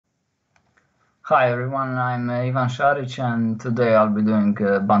Hi everyone, I'm Ivan Saric and today I'll be doing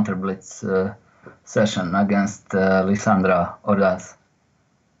a Banter Blitz session against Lisandra Ordaz.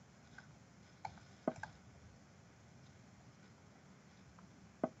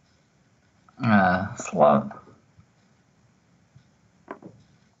 Slav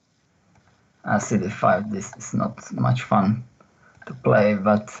CD5, this is not much fun to play,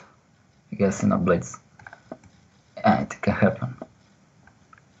 but I guess in a Blitz anything can happen.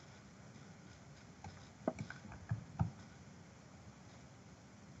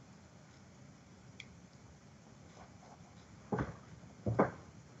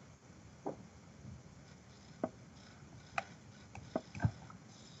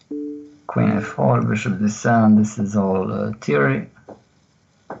 Queen f4, bishop d7, this is all theory.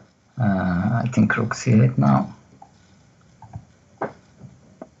 I think rook c8 now.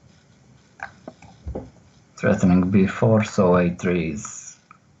 Threatening b4, so a3 is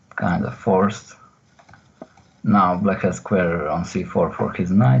kind of forced. Now black has square on c4 for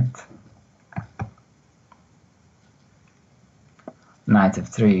his knight. Knight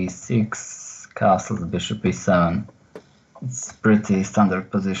f3, e6, castles, bishop e7. It's pretty standard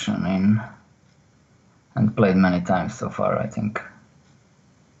position in and played many times so far, I think.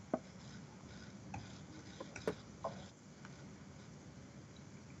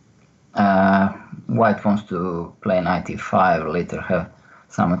 White wants to play knight e5, later have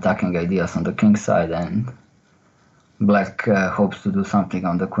some attacking ideas on the king side, and black hopes to do something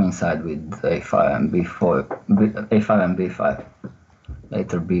on the queen side with a5 and b4, a5 and b5,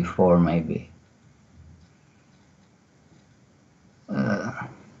 later b4 maybe.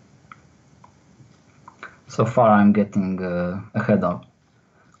 So far I'm getting ahead of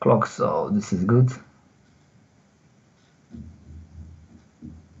clock, so this is good.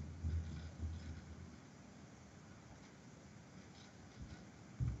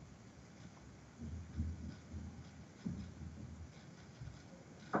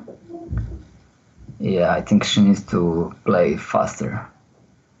 Yeah, I think she needs to play faster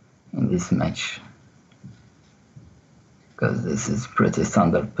in this match, because this is pretty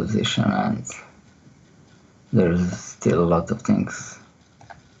standard position and there's still a lot of things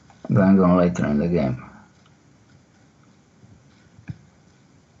going on later in the game.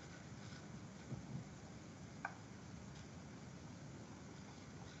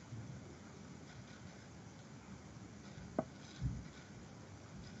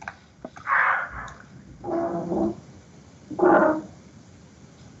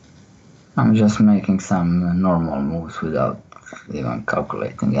 I'm just making some normal moves without even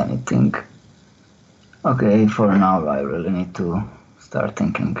calculating anything. Okay, for now I really need to start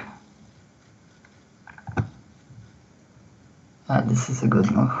thinking. This is a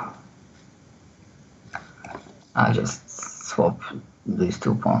good move. I just swap these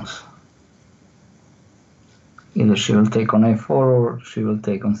two pawns. Either she will take on a4 or she will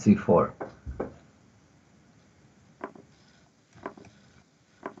take on c4.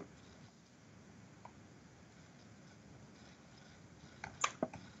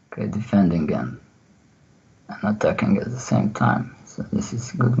 Okay, defending and attacking at the same time, so this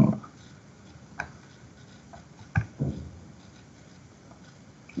is a good move.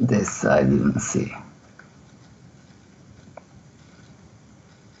 This I didn't see.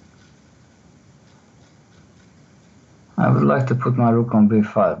 I would like to put my rook on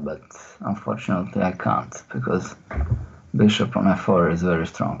b5, but unfortunately I can't, because bishop on f4 is very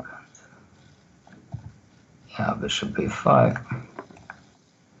strong. Yeah, bishop b5.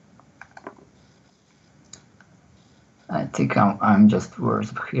 I think I'm just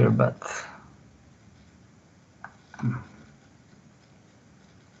worse here, but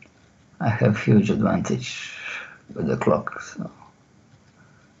I have huge advantage with the clock, so.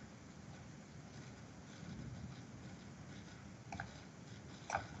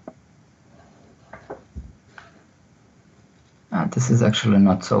 And this is actually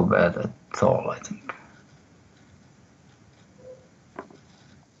not so bad at all, I think.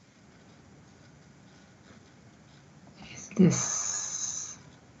 Is this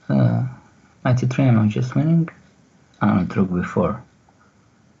knight e3? Am I just winning? I'm not rook before.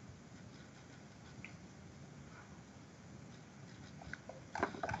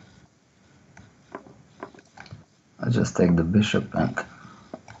 I'll just take the bishop and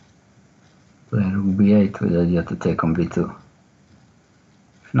play rook b8 with the idea to take on b2.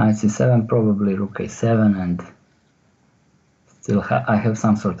 If knight c7, probably rook a7, and still I have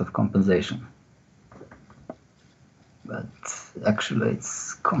some sort of compensation. But actually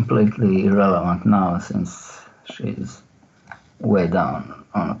it's completely irrelevant now, since she's way down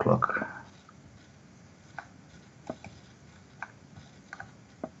on the clock.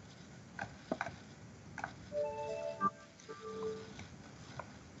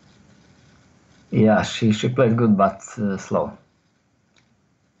 Yeah, she played good, but slow.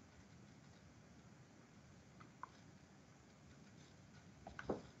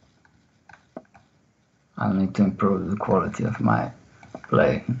 I'll need to improve the quality of my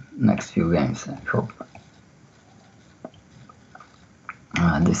play next few games, I hope.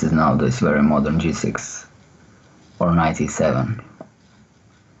 This is now this very modern g6 or knight e7.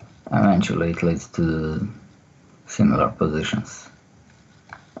 Eventually it leads to similar positions.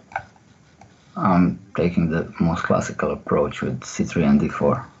 I'm taking the most classical approach with c3 and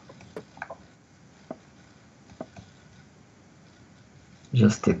d4.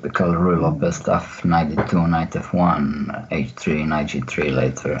 Just typical rule of best stuff, knight d2, knight f1, h3, knight g3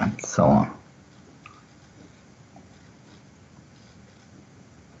 later, and so on.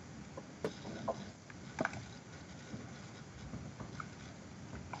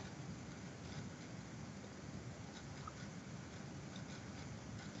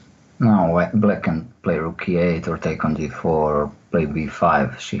 Now black can play rook e8 or take on d4 or play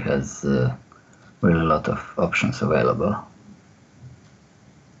b5. She has really a lot of options available.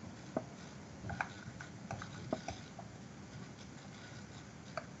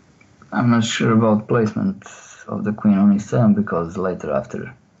 I'm not sure about placement of the queen on e7 because later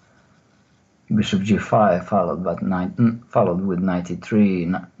after bishop g5 followed with knight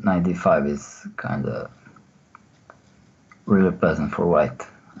e3, knight d5 is kind of really pleasant for white,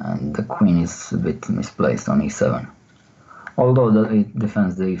 and the queen is a bit misplaced on e7. Although it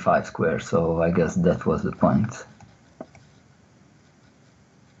defends the e5 square, so I guess that was the point.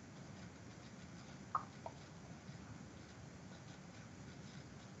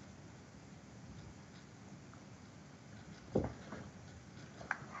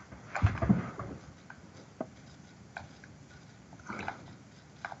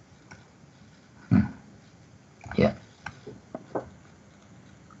 Yeah.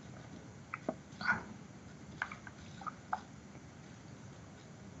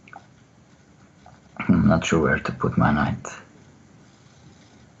 I'm not sure where to put my knight.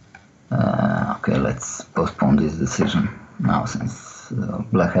 Okay, let's postpone this decision now, since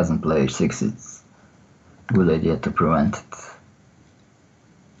black hasn't played h6. It's a good idea to prevent it.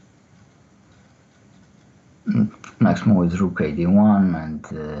 Next move is rook ad1,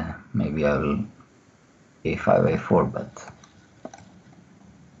 and maybe I will a5, a4, but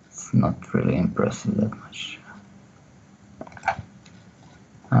it's not really impressive that much.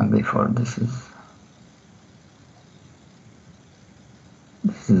 And before this is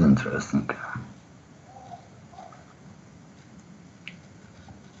interesting.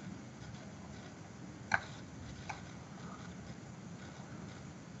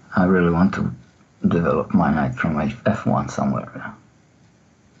 I really want to develop my knight from f1 somewhere.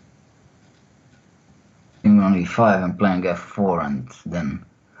 Being on e5 and playing f4 and then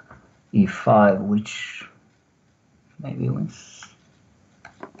e5, which maybe wins.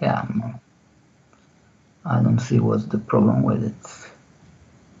 Yeah, I don't see what's the problem with it.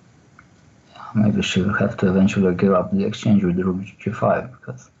 Maybe she will have to eventually give up the exchange with rook g5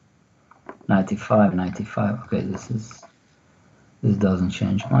 because knight e5, knight e5. Okay, this doesn't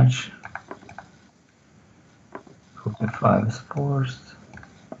change much. Rook e5 is forced.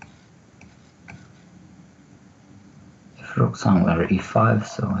 If rook somewhere e5,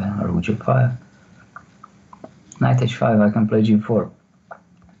 so yeah, rook g5. Knight h5, I can play g4.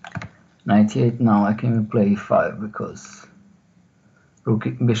 Knight e8, now I can even play e5 because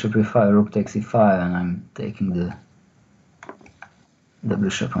bishop e5, rook takes e5, and I'm taking the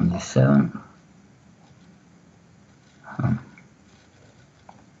bishop on d7.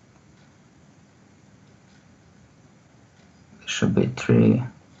 Bishop a3.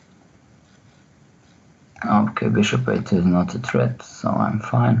 Okay, bishop a2 is not a threat, so I'm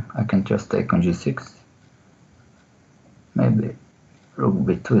fine. I can just take on g6. Maybe rook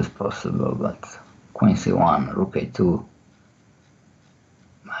b2 is possible, but queen c1, rook a2.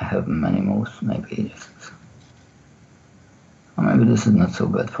 I have many moves, maybe just... Or maybe this is not so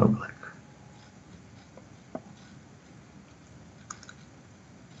bad for black.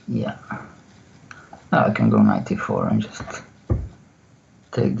 Yeah. Now I can go knight e4 and just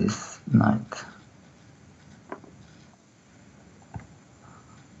take this knight.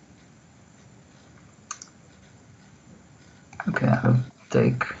 Okay, I will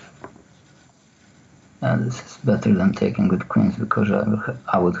take... Yeah, this is better than taking with queens because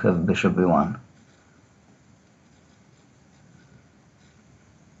I would have bishop b1.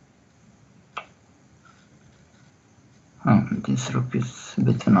 This rook is a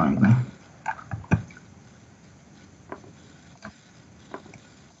bit annoying me.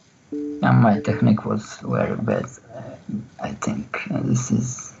 Yeah, my technique was very bad, I think. This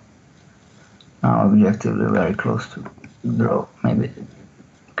is Now objectively very close to draw, maybe.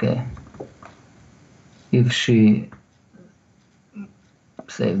 Okay. If she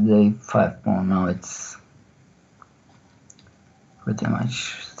saved the 5 pawn, now it's pretty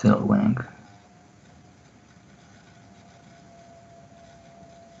much still winning.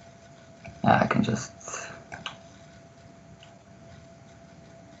 I can just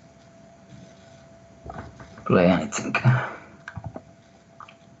play anything.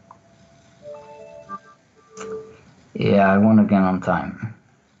 Yeah, I won again on time.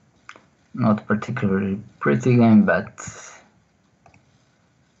 Not particularly pretty game, but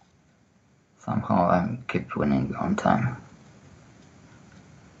somehow I keep winning on time.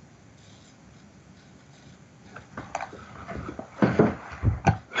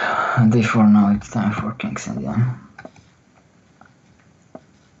 D4, now it's time for King's Indian.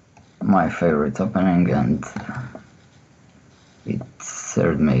 My favorite opening, and it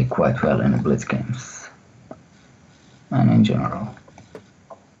served me quite well in the Blitz games and in general.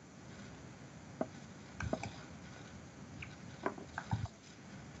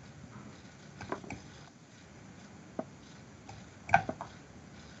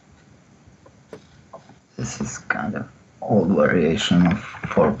 This is kind of old variation of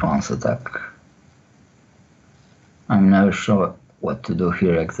 4 pawns attack. I'm never sure what to do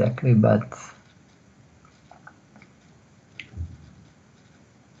here exactly, but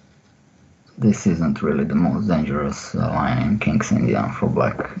this isn't really the most dangerous line in King's Indian for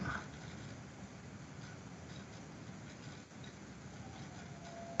black.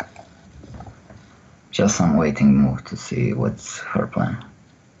 Just some waiting move to see what's her plan.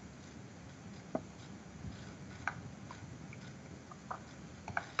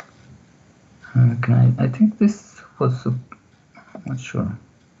 I think this was, I'm not sure.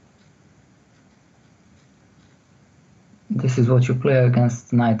 This is what you play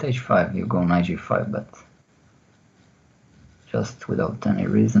against knight h5, you go knight g5, but just without any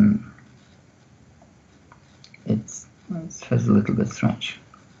reason. It feels a little bit strange.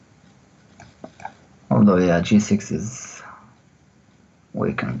 Although, yeah, g6 is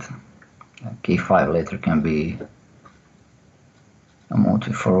weakened. e5 later can be a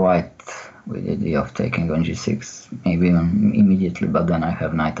motive for white with the idea of taking on g6, maybe even immediately, but then I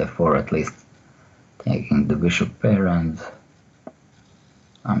have knight f4 at least, taking the bishop pair, and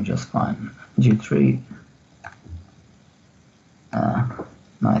I'm just fine. g3,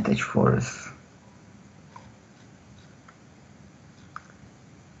 knight h4 is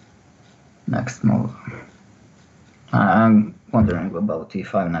next move. I'm wondering about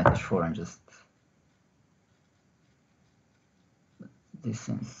e5, knight h4, and just this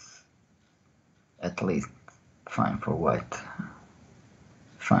seems at least fine for white,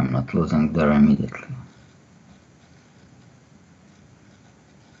 if I'm not losing there immediately.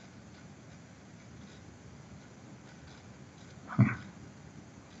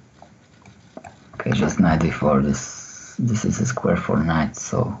 Okay, just knight d4, this is a square for knight,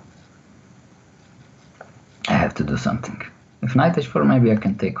 so I have to do something. If knight h4, maybe I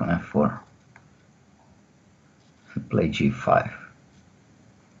can take on f4. Play g5.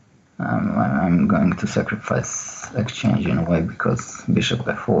 I'm going to sacrifice exchange in a way, because bishop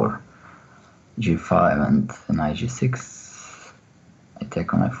f4, g5, and knight g6. I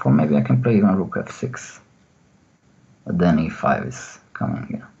take on f4. Maybe I can play even rook f6. But then e5 is coming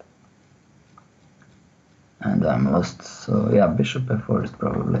in. And I'm lost. So yeah, bishop f4 is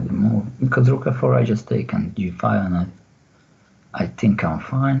probably the move. Because rook f4 I just take, and g5, and I think I'm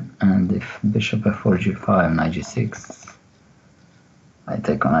fine. And if bishop f4, g5, knight g6, I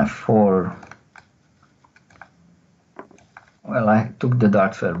take on f4. Well, I took the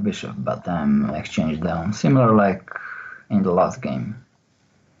dark square bishop, but I'm exchanged down. Similar like in the last game.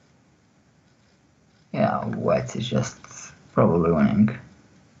 Yeah, white is just probably winning.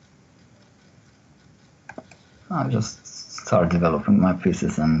 I'll just start developing my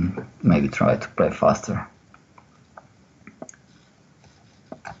pieces and maybe try to play faster.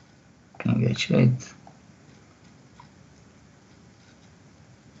 King h8.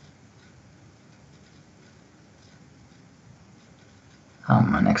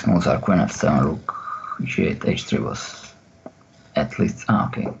 My next moves are queen f7, rook g8, h3 was at least,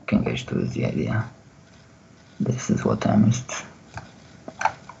 okay, king h2 is the idea. This is what I missed.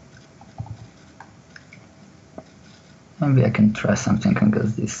 Maybe I can try something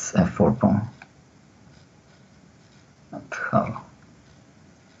against this f4 pawn. But how?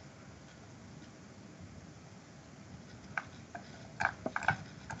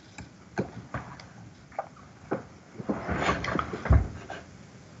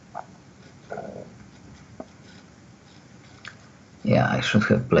 Yeah, I should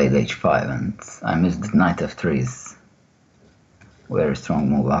have played h5 and I missed knight f3 is very strong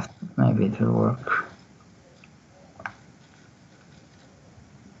move after. Maybe it will work.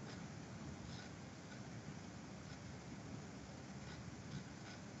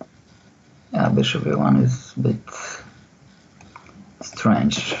 Yeah, bishop e1 is a bit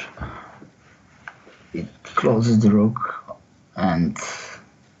strange. It closes the rook and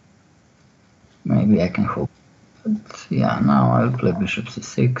maybe I can hope. But yeah, now I'll play bishop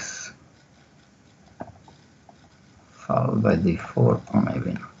c6 followed by d4 or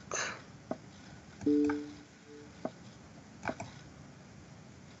maybe not.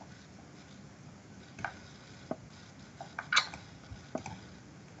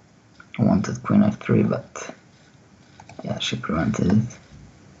 I wanted queen f3, but yeah, she prevented it.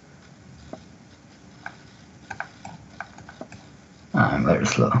 I'm very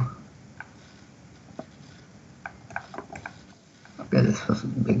slow. Okay, this was a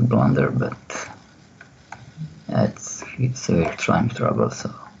big blunder, but yeah, it's severe time trouble,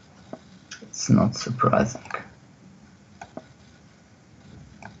 so it's not surprising.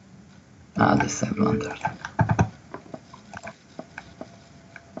 This I blundered.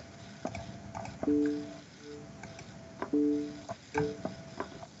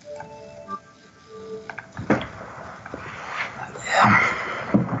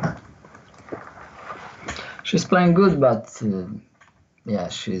 Yeah. She's playing good, but yeah,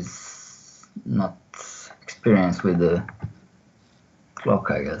 she's not experienced with the clock,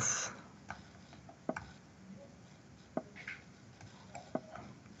 I guess.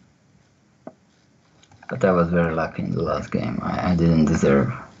 But I was very lucky in the last game. I didn't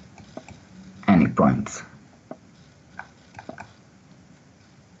deserve any points.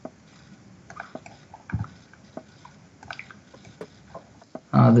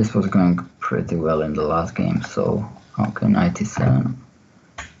 This was going pretty well in the last game, so okay, knight e7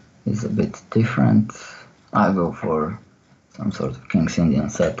 is a bit different. I'll go for some sort of King's Indian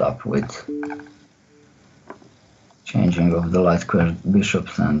setup with changing of the light square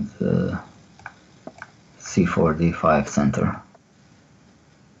bishops and c4, d5 center.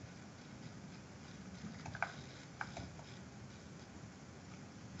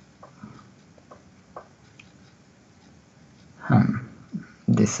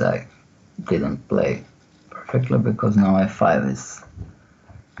 This I didn't play perfectly because now f5 is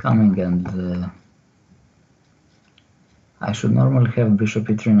coming and I should normally have bishop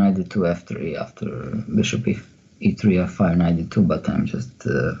e3, knight d2, f3 after bishop e3, f5, knight d2, but I'm just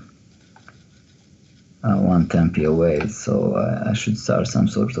one tempi away, so I should start some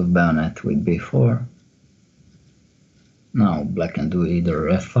sort of bayonet with b4. Now black can do either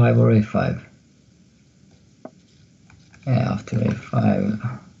f5 or a5. Yeah, after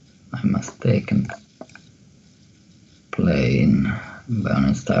a5 I must take and play in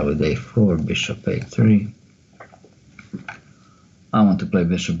bayonet style with a4, bishop a3. I want to play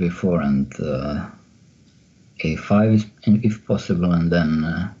bishop b4 and a5 if possible, and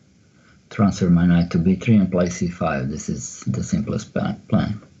then transfer my knight to b3 and play c5. This is the simplest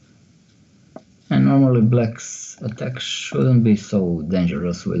plan. And normally black's attack shouldn't be so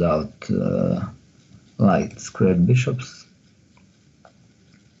dangerous without light squared bishops,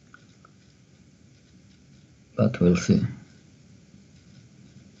 but we'll see.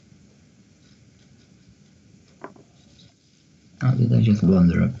 Did I just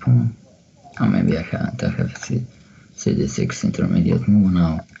blunder a pawn? Oh, maybe I haven't. I have cd6 intermediate move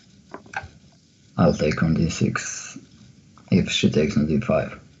now. I'll take on d6 if she takes on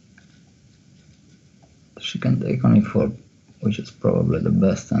d5. She can take on e4, which is probably the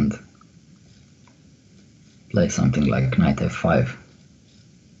best, and play something like knight f5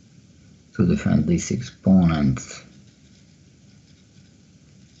 to defend d6 pawn, and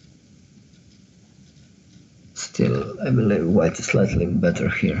still I believe white is slightly better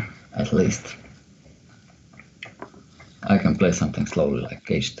here, at least. I can play something slowly like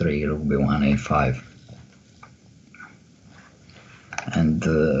h3, rook b1, a5, and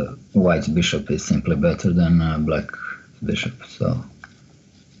white's bishop is simply better than black's bishop, so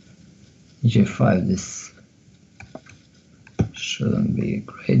g5, this shouldn't be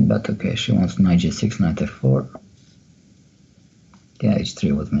great, but okay, she wants knight g6, knight f4. Yeah,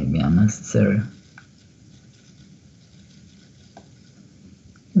 h3 was maybe unnecessary.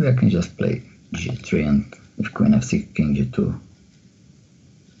 Maybe I can just play g3 and with queen f6, king g2.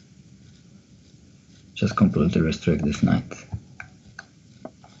 Just completely restrict this knight.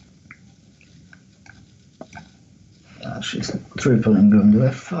 Yeah, she's tripling on the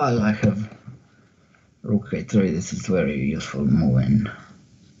f file. I have rook a3. This is very useful move in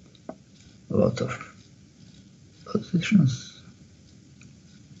a lot of positions.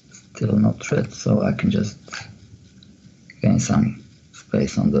 still no threat, so I can just gain some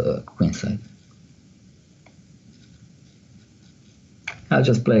space on the queen side. I'll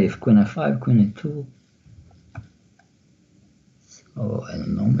just play queen f5, queen e2. So I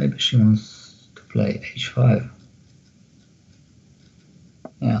don't know, maybe she wants to play h5.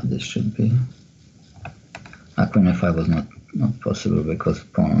 Yeah, this should be... queen f5 was not possible because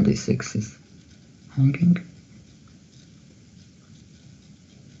pawn on d6 is hanging.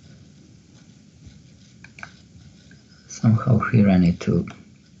 Somehow here I need to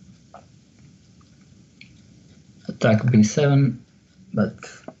attack b7, but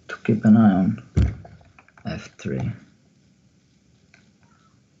to keep an eye on f3.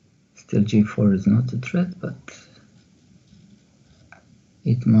 Still g4 is not a threat, but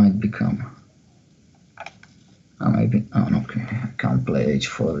it might become. Maybe, okay, I can't play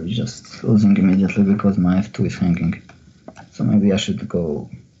h4, just losing immediately because my f2 is hanging. So maybe I should go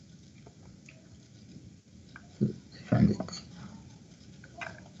defend it.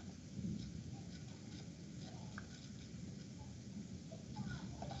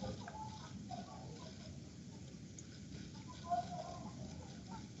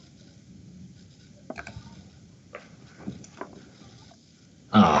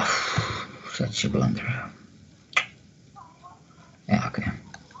 Such a blunder. Yeah, okay.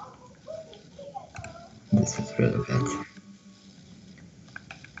 This is really bad.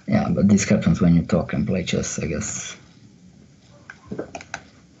 Yeah, but this happens when you talk and play chess, I guess.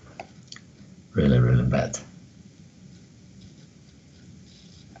 Really, really bad.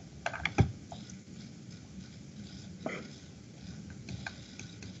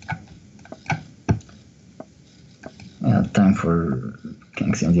 Yeah, time for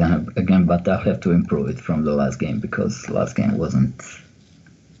King's Indiana again, but I'll have to improve it from the last game because last game wasn't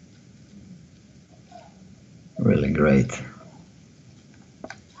really great.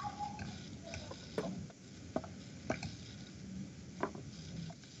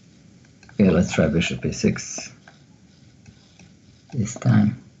 Okay, let's try bishop e6 this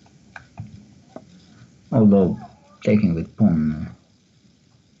time. Although taking with pawn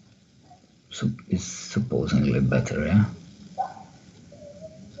is supposedly better, yeah?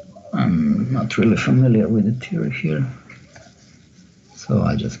 I'm not really familiar with the theory here, so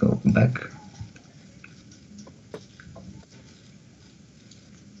I just go back.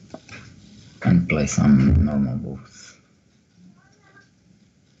 And play some normal moves.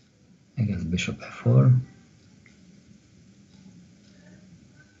 I guess bishop f4.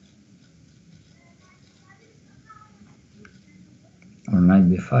 Or knight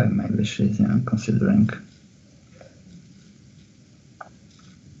b5, maybe she's even considering.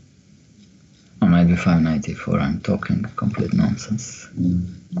 Or knight b5, knight e4, I'm talking complete nonsense.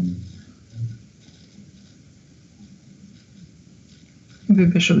 Maybe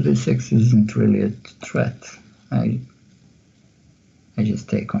bishop d6 isn't really a threat. I just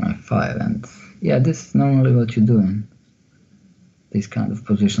take on f5 and... yeah, this is normally what you do in these kind of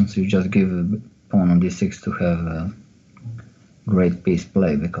positions. You just give a pawn on d6 to have a great piece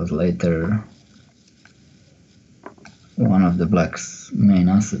play, because later one of the black's main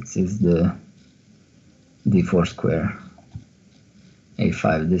assets is the d4 square.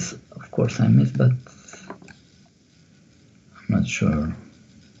 a5, this of course I missed, but I'm not sure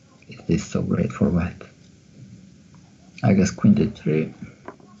if this is so great for white. I guess queen d3,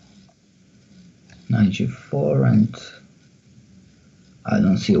 knight g4, and I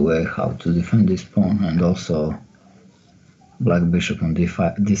don't see a way how to defend this pawn, and also black bishop on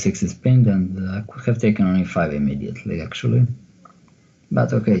d5, d6 is pinned, and I could have taken on e5 immediately actually.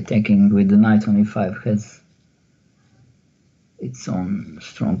 But okay, taking with the knight on e5 has its own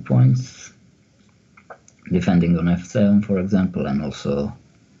strong points. Defending on f7 for example, and also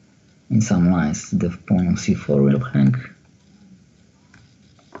in some lines the pawn on c4 will hang.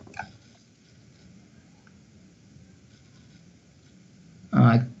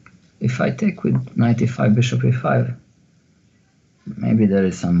 If I take with knight e5, bishop e5, maybe there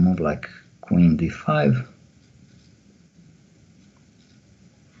is some move like queen d5,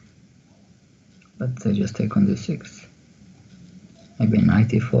 but I just take on d6, maybe knight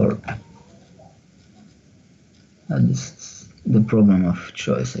e4. This is the problem of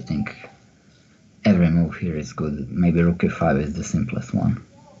choice. I think every move here is good. Maybe rook e5 is the simplest one.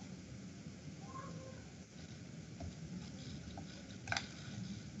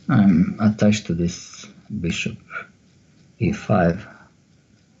 I'm attached to this bishop e5.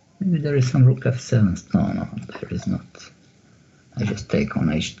 Maybe there is some rook f7. No, there is not. I just take on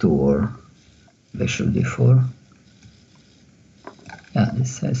h2 or bishop d4. Yeah,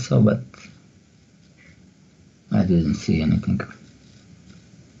 this says so, but I didn't see anything.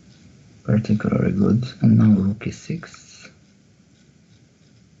 particularly good. And now rook e6.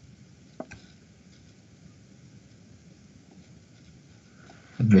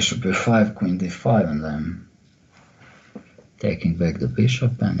 Bishop e5, queen d5, and I'm taking back the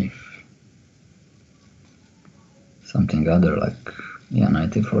bishop, and if something other like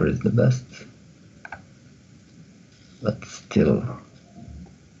knight e4 is the best, but still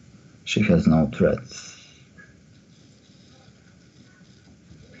she has no threats.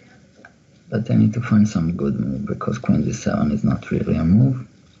 But I need to find some good move, because queen d7 is not really a move.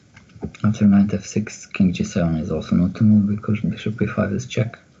 After knight f6, king g7 is also not a move, because bishop e5 is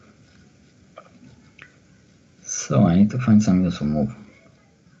check. So I need to find some useful move.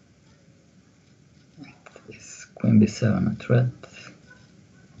 Is queen b7 a threat?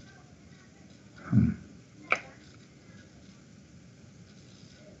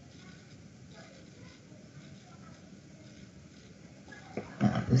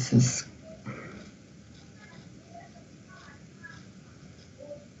 This is...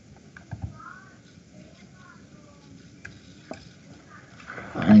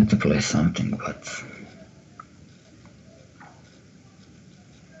 I need to play something, but...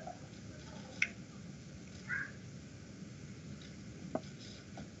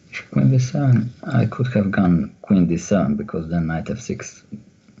 Queen b7, I could have gone queen d7, because then knight f6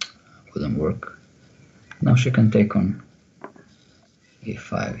 wouldn't work. Now she can take on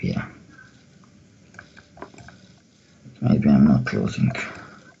e5, yeah. Maybe I'm not losing.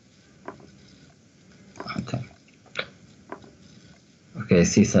 Okay,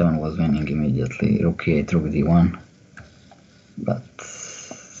 c7 was winning immediately, rook e8, rook d1, but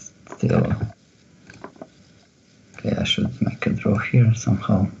still... Okay, I should make a draw here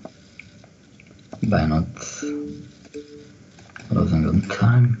somehow, by not losing on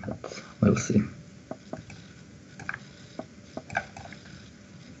time, but we'll see.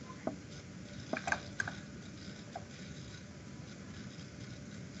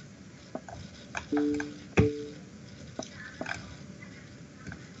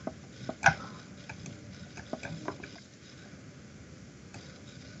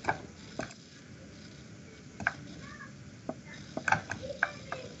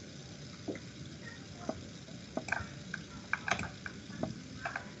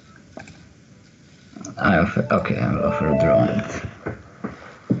 Okay, I will offer a draw, and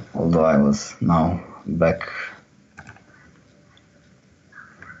although I was now back,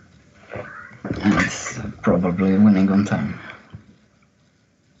 and it's probably winning on time.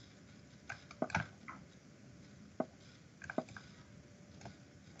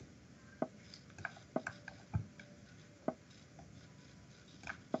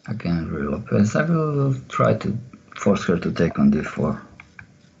 Again, Ruy Lopez. I will try to force her to take on d4,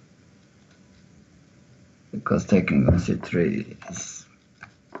 because taking on c3 is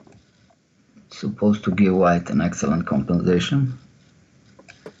supposed to give white an excellent compensation,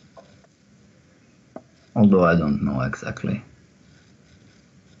 although I don't know exactly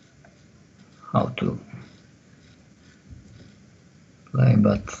how to play,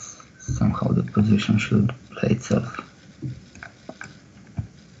 but somehow the position should play itself.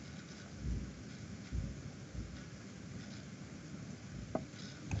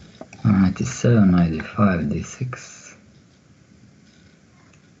 Knight e7, knight d5, d6,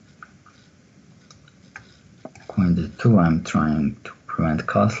 queen d2. I'm trying to prevent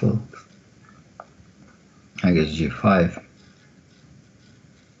castle. I guess g5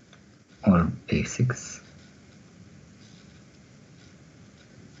 or a6,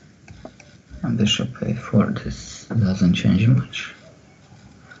 and bishop a4. This doesn't change much.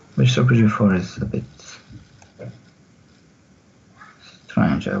 Bishop g4 is a bit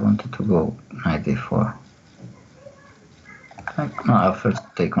strange. I wanted to go knight d4. No, I'll first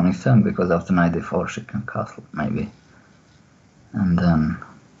take on e7, because after knight d4 she can castle, maybe. And then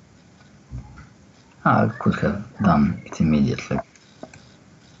I could have done it immediately.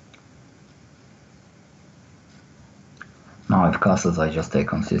 Now if castles, I just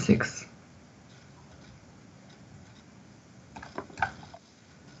take on c6.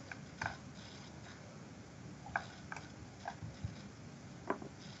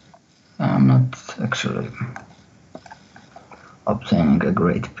 I'm not actually obtaining a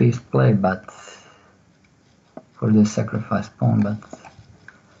great piece play, but for this sacrifice pawn, but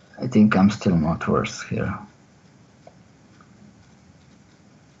I think I'm still not worse here.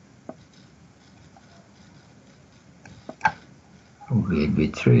 Rook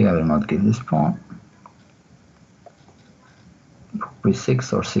b3, I will not give this pawn. Rook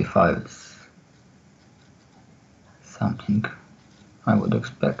b6 or c5 is something I would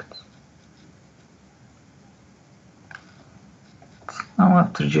expect. Now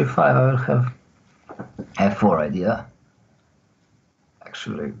after g5 I will have f4 idea.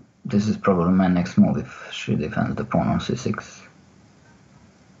 Actually, this is probably my next move if she defends the pawn on c6.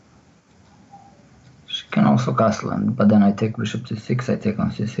 She can also castle, but then I take bishop c6, I take on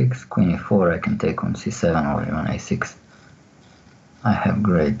c6, queen e4, I can take on c7 or even a6. I have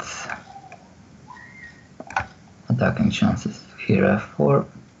great attacking chances. Here f4.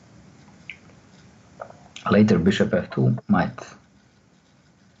 Later bishop f2 might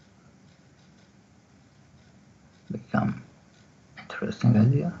become interesting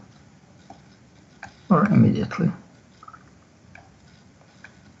idea. Or immediately.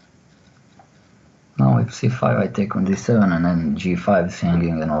 Now if c5 I take on d7 and then g5 is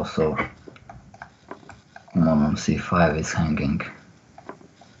hanging and also pawn on c5 is hanging.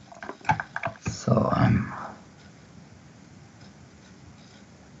 So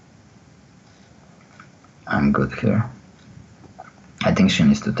I'm good here. I think she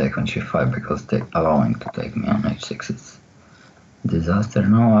needs to take on g5 because allowing to take me on h6 is disaster.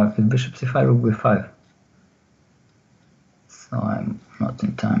 Now if bishop c5 rook b5. So I'm not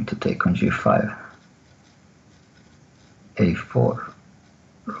in time to take on g5. a4,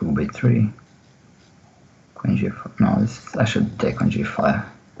 rook b3, queen g4. No, I should take on g5.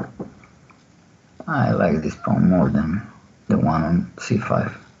 I like this pawn more than the one on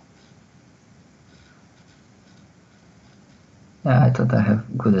c5. Yeah, I thought I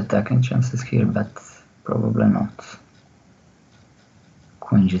have good attacking chances here, but probably not.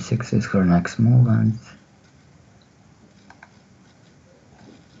 Queen g6 is her next move, and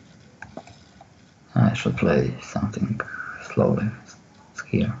I should play something slowly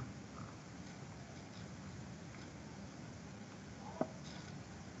here.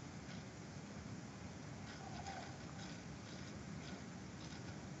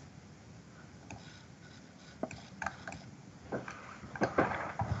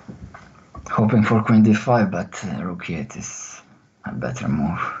 Hoping for queen d5, but rook e8 is a better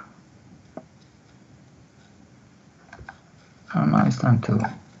move. And now it's time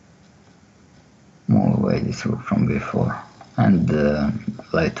to move away this rook from b4 and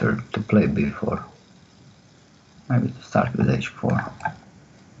later to play b4. Maybe to start with h4.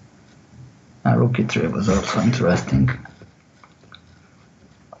 Rook e3 was also interesting.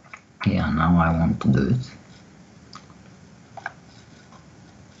 Yeah, now I want to do it.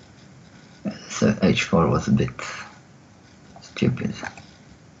 So h4 was a bit stupid.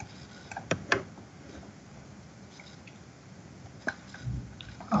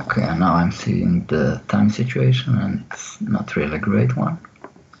 Okay, and now I'm seeing the time situation, and it's not really a great one.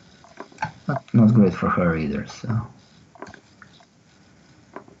 But not great for her either, so...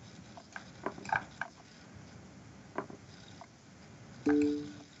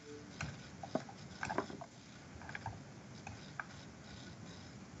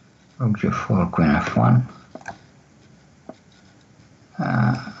 Rook g4, queen f1.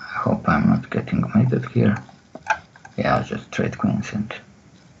 I hope I'm not getting mated here. Yeah, I'll just trade queens and...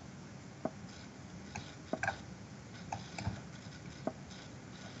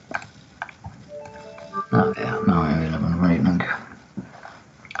 Oh yeah, now I'm 11 winning.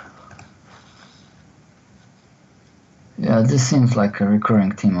 Yeah, this seems like a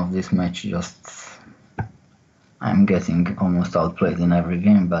recurring theme of this match, just... I'm getting almost outplayed in every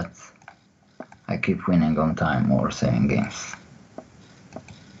game, but I keep winning on time or saving games.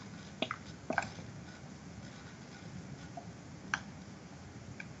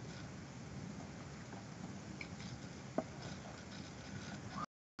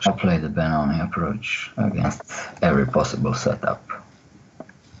 I'll play the Benoni approach against every possible setup.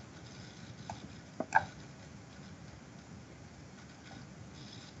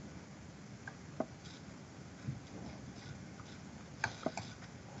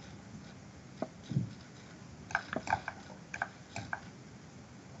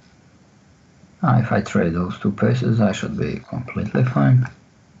 If I trade those two pieces, I should be completely fine.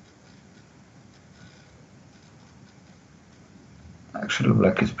 Actually,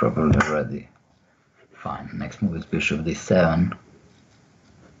 black is probably ready. Fine, next move is bishop d7.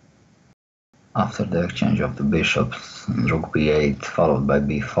 After the exchange of the bishops, rook b8 followed by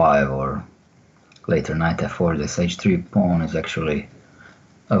b5 or later knight f4, this h3 pawn is actually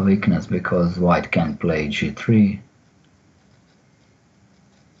a weakness because white can't play g3.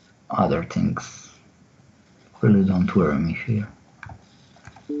 Other things really don't worry me here.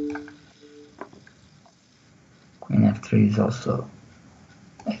 Queen f3 is also,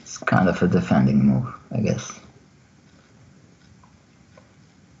 it's kind of a defending move, I guess.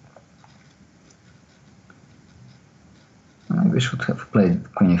 Maybe I should have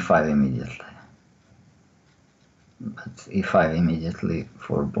played queen e5 immediately. But e5 immediately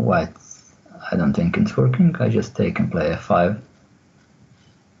for white, I don't think it's working. I just take and play f5,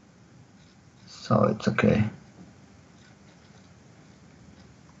 so it's okay.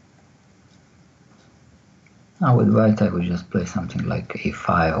 Now with white I would just play something like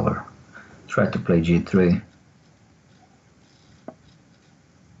a5 or try to play g3.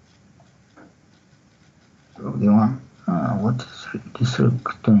 Rook d1. What is this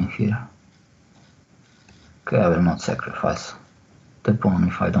rook doing here? Okay, I will not sacrifice the pawn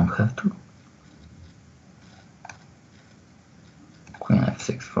if I don't have to. Queen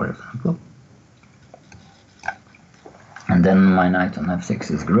f6 for example. And then my knight on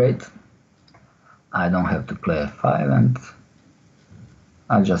f6 is great. I don't have to play f5 and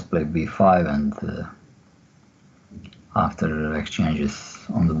I'll just play b5 and after exchanges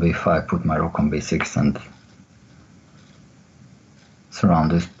on the b5 put my rook on b6 and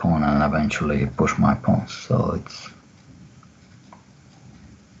surround this pawn and eventually push my pawns, so it's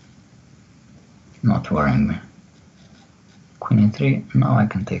not worrying me. Queen e3, now I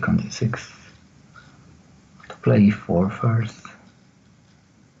can take on d6. To play e4 first.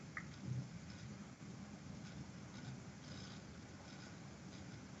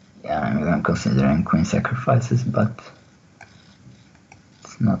 Yeah, I'm even considering queen sacrifices, but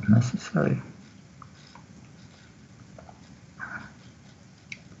it's not necessary.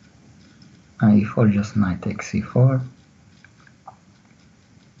 e4, just knight takes e4.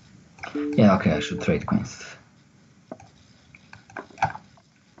 Yeah, okay, I should trade queens.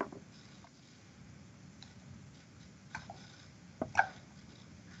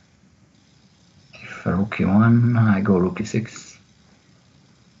 If rook e1, I go rook e6.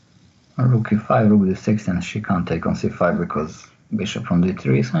 Rook e5, rook d6, and she can't take on c5 because bishop on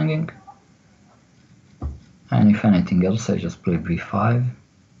d3 is hanging. And if anything else, I just play b5.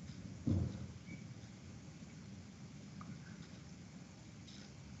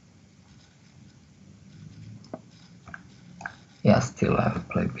 Yeah, still I will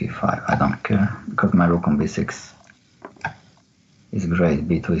play b5, I don't care, because my rook on b6 is great,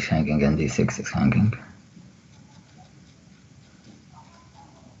 b2 is hanging and d6 is hanging.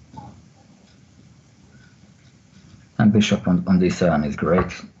 And bishop on d7 is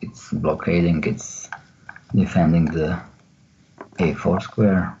great, it's blockading, it's defending the a4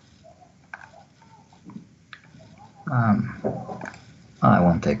 square. I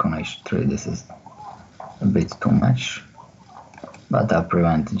won't take on h3, this is a bit too much, but I'll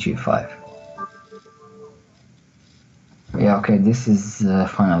prevent g5. Yeah, okay, this is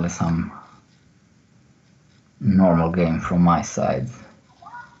finally some normal game from my side.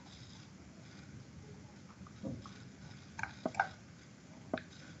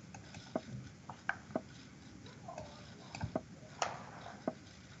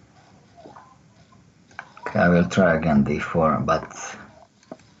 Okay, I will try again d4, but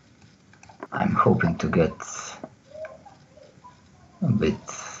I'm hoping to get a bit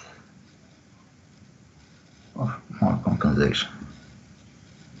of more compensation.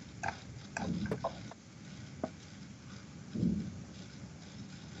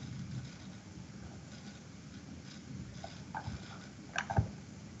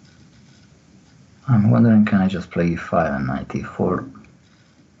 I'm wondering, can I just play e5 and knight e4?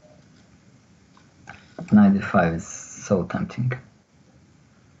 Knight e5 is so tempting.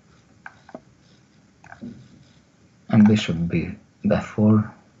 And bishop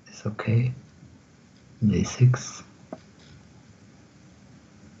b4 is okay. d6.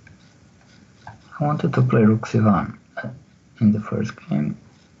 I wanted to play rook c1 in the first game.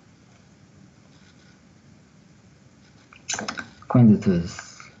 Queen d2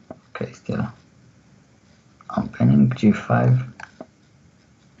 is okay still. I'm pinning g5.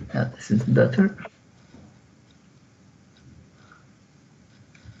 Yeah, this is better.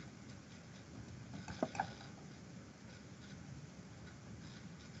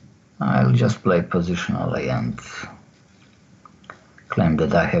 I'll just play positionally and claim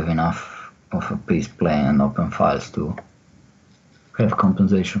that I have enough of a piece playing and open files to have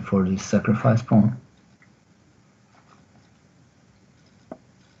compensation for this sacrifice pawn.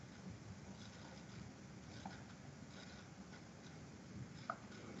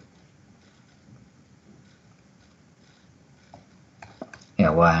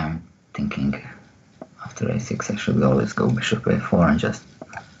 Yeah, why I'm thinking after a6 I should always go bishop a4 and just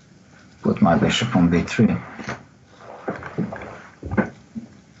put my bishop on b3.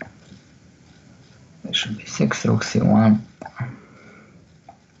 Bishop b6, rook c1.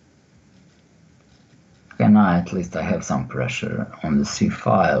 Okay, now at least I have some pressure on the c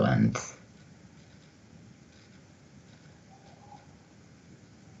file and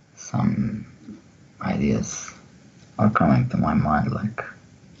some ideas are coming to my mind, like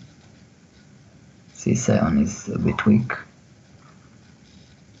c7 is a bit weak.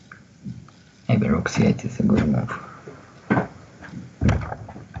 Maybe rook c8 is a good move.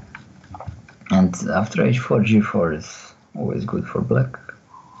 And after h4, g4 is always good for black.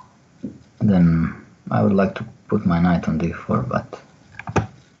 Then I would like to put my knight on d4, but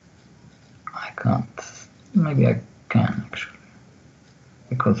I can't. Maybe I can actually,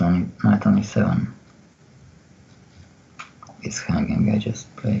 because on knight on e7 is hanging. I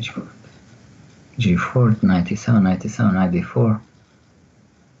just play h4, g4, knight e7, knight e7, knight d4.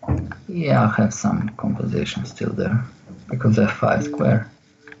 Yeah, I have some composition still there, because f5 square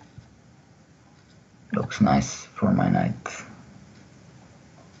looks nice for my knight.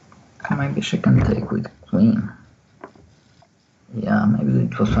 Maybe she can take with queen. Yeah, maybe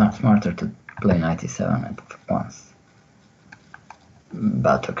it was smarter to play knight e7 at once.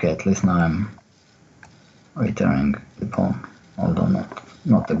 But okay, at least now I'm returning the pawn, although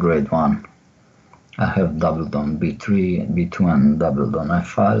not a great one. I have doubled on b3, b2 and doubled on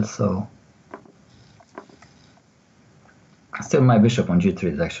f5, so still my bishop on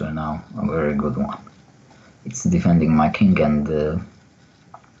g3 is actually now a very good one. It's defending my king and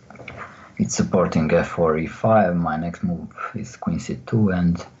it's supporting f4, e5. My next move is queen c2,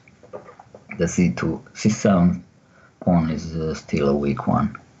 and the c7 pawn is still a weak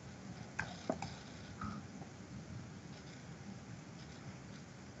one.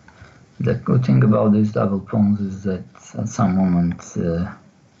 The good thing about these double pawns is that at some moment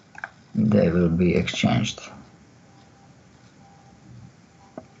they will be exchanged.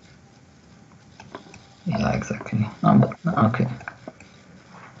 Yeah, exactly. But okay.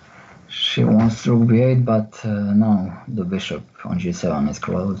 She wants rook b8, but now the bishop on g7 is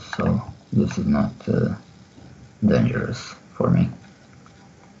closed, so this is not dangerous for me.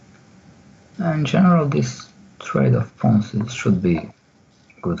 In general, this trade of pawns should be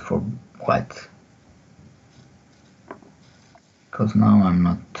good for white, because now I'm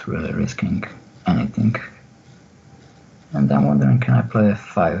not really risking anything. And I'm wondering, can I play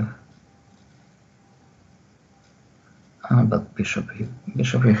f5? But bishop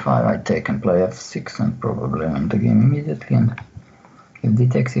e5 I take and play f6 and probably win the game immediately. And if d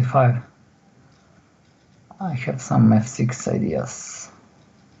takes e5, I have some f6 ideas,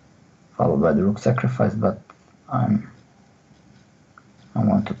 followed by the rook sacrifice, but I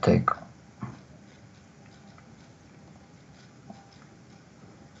want to take.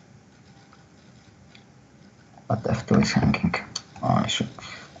 But f2 is hanging. I should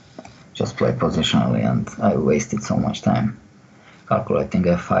just play positionally, and I wasted so much time calculating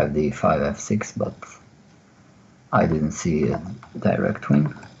f5, d5, f6, but I didn't see a direct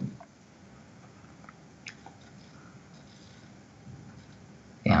win.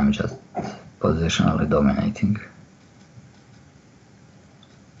 Yeah, I'm just positionally dominating.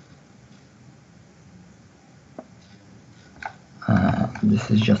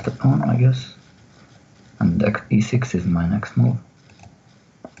 This is just a pawn, I guess, and e6 is my next move.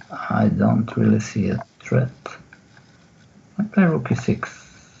 I don't really see a threat. I play rook e6.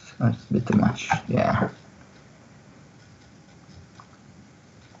 That's a bit too much. Yeah.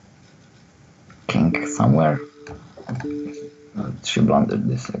 King somewhere. She blundered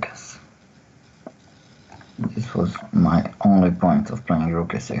this, I guess. This was my only point of playing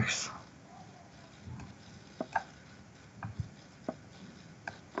rook e6.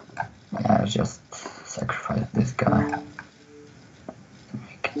 Yeah, I just sacrifice this guy to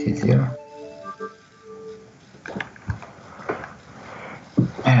make it easier.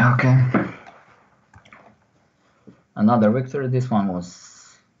 Yeah, okay. Another victory. This one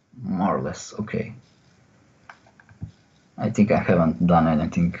was more or less okay. I think I haven't done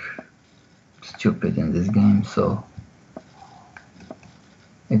anything stupid in this game, so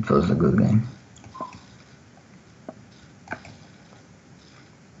it was a good game.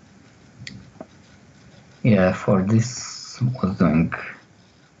 Yeah, for this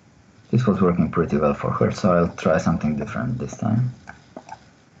was working pretty well for her, so I'll try something different this time.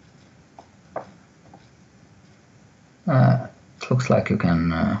 It looks like you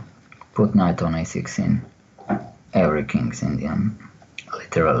can put knight on a6 in every king's Indian,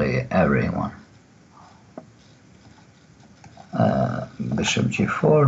 literally everyone. Bishop g4.